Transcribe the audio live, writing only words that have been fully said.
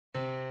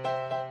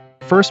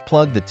First,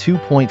 plug the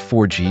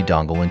 2.4G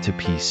dongle into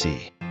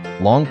PC.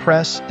 Long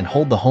press and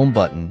hold the home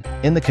button,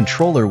 and the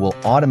controller will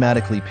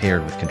automatically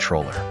pair with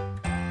controller.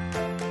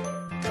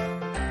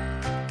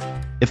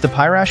 If the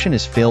Pi-ration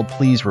is failed,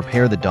 please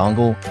repair the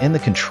dongle and the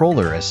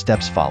controller as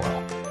steps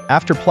follow.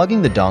 After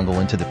plugging the dongle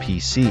into the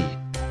PC,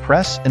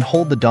 press and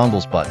hold the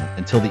dongle's button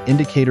until the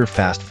indicator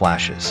fast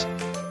flashes.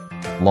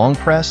 Long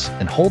press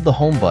and hold the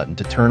home button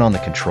to turn on the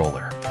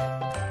controller.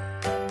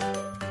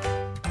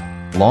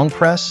 Long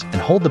press and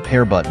hold the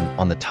pair button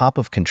on the top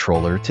of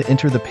controller to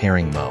enter the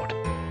pairing mode.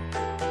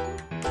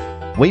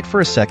 Wait for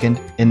a second,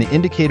 and the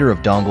indicator of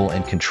dongle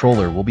and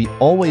controller will be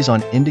always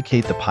on,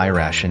 indicate the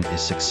Pi-ration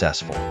is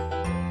successful.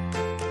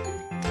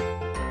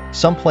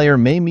 Some player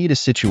may meet a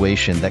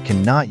situation that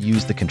cannot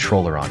use the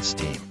controller on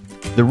Steam.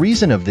 The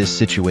reason of this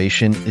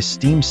situation is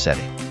Steam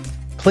setting.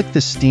 Click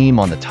the Steam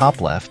on the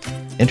top left,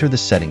 enter the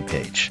setting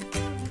page.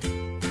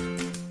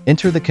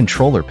 Enter the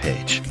controller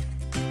page.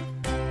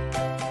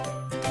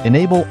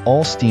 Enable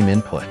all Steam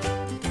input.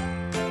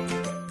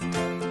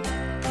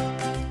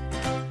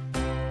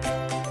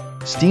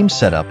 Steam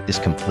setup is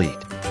complete.